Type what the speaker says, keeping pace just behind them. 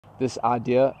this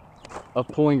idea of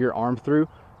pulling your arm through.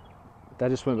 That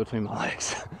just went between my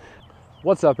legs.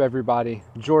 What's up everybody?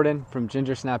 Jordan from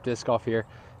Ginger Snap Disc Golf here.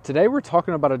 Today we're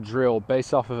talking about a drill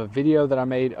based off of a video that I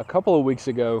made a couple of weeks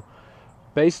ago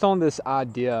based on this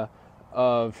idea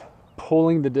of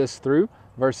pulling the disc through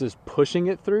versus pushing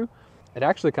it through. It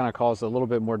actually kind of caused a little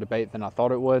bit more debate than I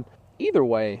thought it would. Either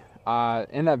way,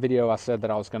 in that video I said that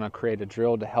I was going to create a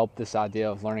drill to help this idea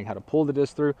of learning how to pull the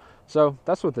disc through. So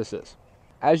that's what this is.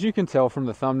 As you can tell from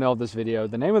the thumbnail of this video,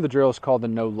 the name of the drill is called the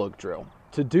no look drill.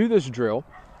 To do this drill,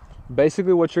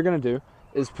 basically what you're going to do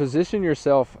is position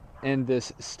yourself in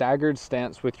this staggered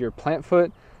stance with your plant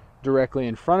foot directly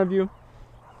in front of you,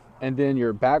 and then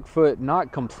your back foot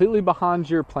not completely behind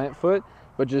your plant foot,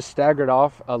 but just staggered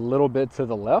off a little bit to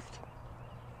the left.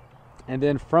 And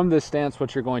then from this stance,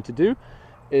 what you're going to do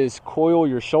is coil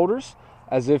your shoulders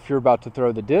as if you're about to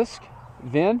throw the disc.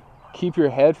 Then keep your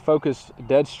head focused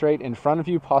dead straight in front of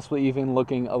you, possibly even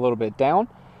looking a little bit down,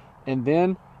 and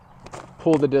then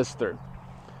pull the disc through.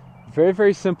 Very,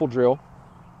 very simple drill.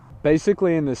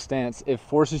 Basically in this stance, it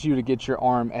forces you to get your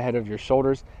arm ahead of your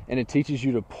shoulders, and it teaches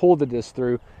you to pull the disc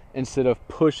through instead of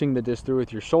pushing the disc through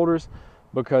with your shoulders,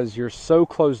 because you're so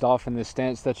closed off in this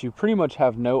stance that you pretty much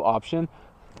have no option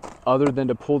other than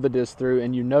to pull the disc through.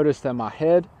 And you notice that my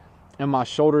head and my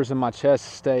shoulders and my chest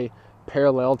stay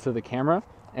parallel to the camera,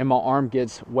 and my arm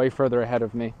gets way further ahead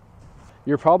of me.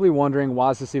 You're probably wondering,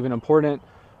 why is this even important?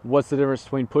 What's the difference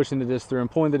between pushing the disc through and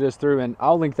pulling the disc through? And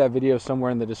I'll link that video somewhere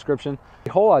in the description.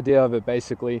 The whole idea of it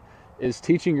basically is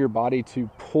teaching your body to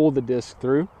pull the disc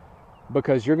through,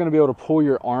 because you're going to be able to pull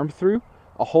your arm through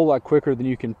a whole lot quicker than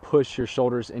you can push your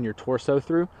shoulders and your torso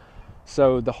through.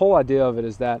 So the whole idea of it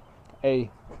is that a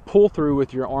pull through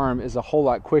with your arm is a whole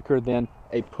lot quicker than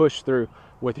a push through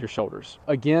with your shoulders.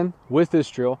 Again, with this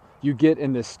drill, you get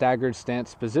in this staggered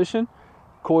stance position,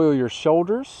 coil your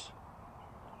shoulders,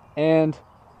 and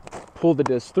pull the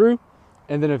disc through,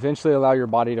 and then eventually allow your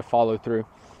body to follow through.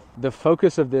 The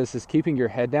focus of this is keeping your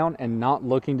head down and not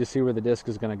looking to see where the disc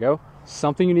is going to go.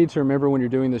 Something you need to remember when you're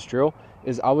doing this drill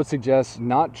is I would suggest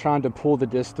not trying to pull the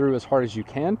disc through as hard as you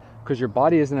can, because your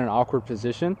body is in an awkward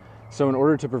position. So in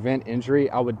order to prevent injury,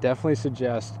 I would definitely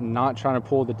suggest not trying to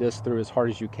pull the disc through as hard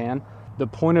as you can. The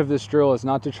point of this drill is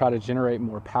not to try to generate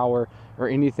more power or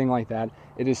anything like that.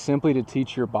 It is simply to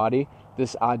teach your body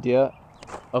this idea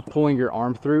of pulling your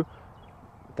arm through.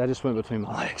 That just went between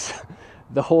my legs.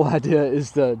 The whole idea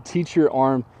is to teach your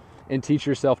arm and teach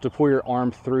yourself to pull your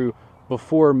arm through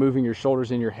before moving your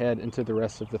shoulders and your head into the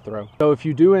rest of the throw. So if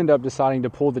you do end up deciding to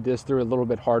pull the disc through a little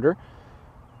bit harder,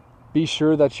 be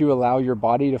sure that you allow your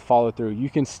body to follow through. You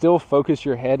can still focus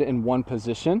your head in one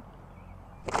position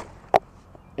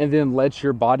and then let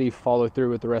your body follow through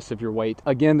with the rest of your weight.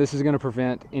 Again, this is going to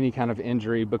prevent any kind of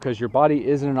injury because your body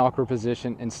is in an awkward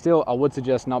position, and still I would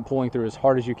suggest not pulling through as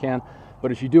hard as you can.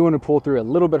 But if you do want to pull through a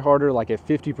little bit harder, like at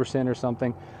 50% or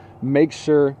something, make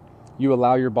sure you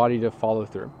allow your body to follow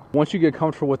through. Once you get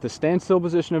comfortable with the standstill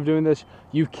position of doing this,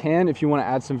 you can, if you want to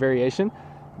add some variation,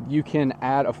 you can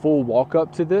add a full walk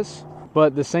up to this.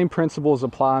 But the same principles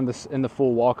apply in the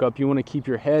full walk up. You want to keep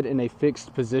your head in a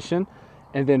fixed position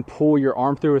and then pull your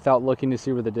arm through without looking to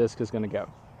see where the disc is going to go.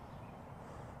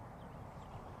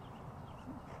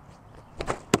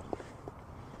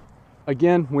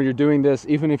 Again, when you're doing this,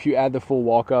 even if you add the full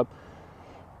walk up,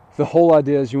 the whole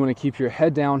idea is you want to keep your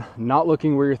head down, not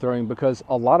looking where you're throwing, because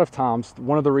a lot of times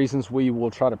one of the reasons we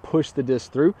will try to push the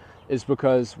disc through is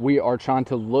because we are trying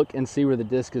to look and see where the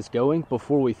disc is going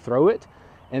before we throw it.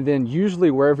 And then usually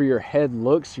wherever your head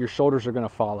looks, your shoulders are going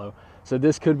to follow. So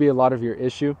this could be a lot of your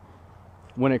issue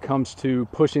when it comes to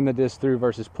pushing the disc through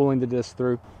versus pulling the disc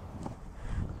through.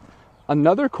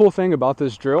 Another cool thing about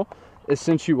this drill is,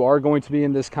 since you are going to be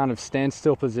in this kind of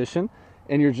standstill position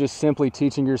and you're just simply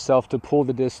teaching yourself to pull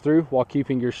the disc through while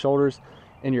keeping your shoulders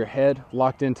and your head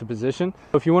locked into position.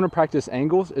 If you want to practice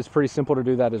angles, it's pretty simple to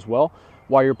do that as well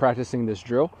while you're practicing this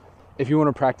drill. If you want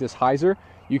to practice hyzer,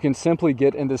 you can simply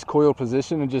get in this coiled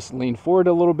position and just lean forward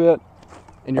a little bit,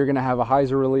 and you're going to have a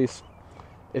hyzer release.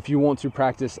 If you want to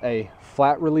practice a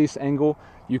flat release angle,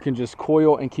 you can just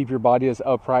coil and keep your body as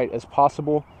upright as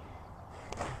possible,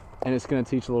 and it's going to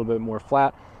teach a little bit more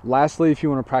flat. Lastly, if you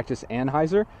want to practice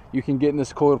anhyzer, you can get in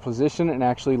this coiled position and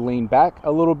actually lean back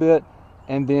a little bit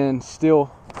and then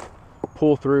still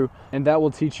pull through, and that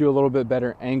will teach you a little bit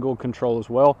better angle control as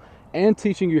well, and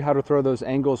teaching you how to throw those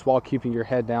angles while keeping your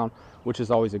head down, which is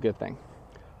always a good thing.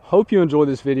 Hope you enjoyed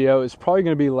this video. It's probably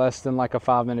going to be less than like a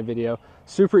 5-minute video.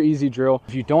 Super easy drill.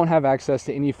 If you don't have access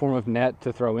to any form of net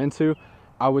to throw into,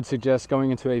 I would suggest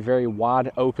going into a very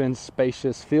wide open,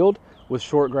 spacious field with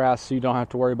short grass so you don't have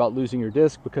to worry about losing your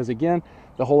disc, because again,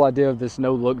 The whole idea of this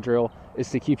no look drill is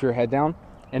to keep your head down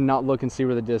and not look and see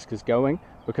where the disc is going,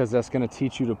 because that's going to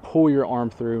teach you to pull your arm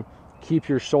through, keep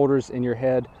your shoulders and your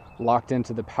head locked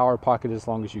into the power pocket as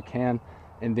long as you can,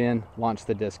 and then launch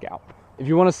the disc out. If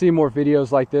you want to see more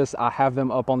videos like this, I have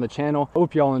them up on the channel.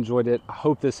 Hope y'all enjoyed it. I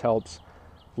hope this helps.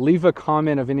 Leave a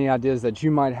comment of any ideas that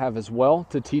you might have as well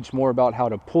to teach more about how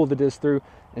to pull the disc through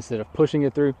instead of pushing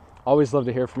it through. Always love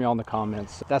to hear from y'all in the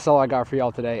comments. That's all I got for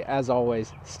y'all today. As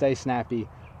always, stay snappy.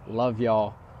 Love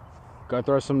y'all. Go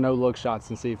throw some no look shots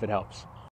and see if it helps.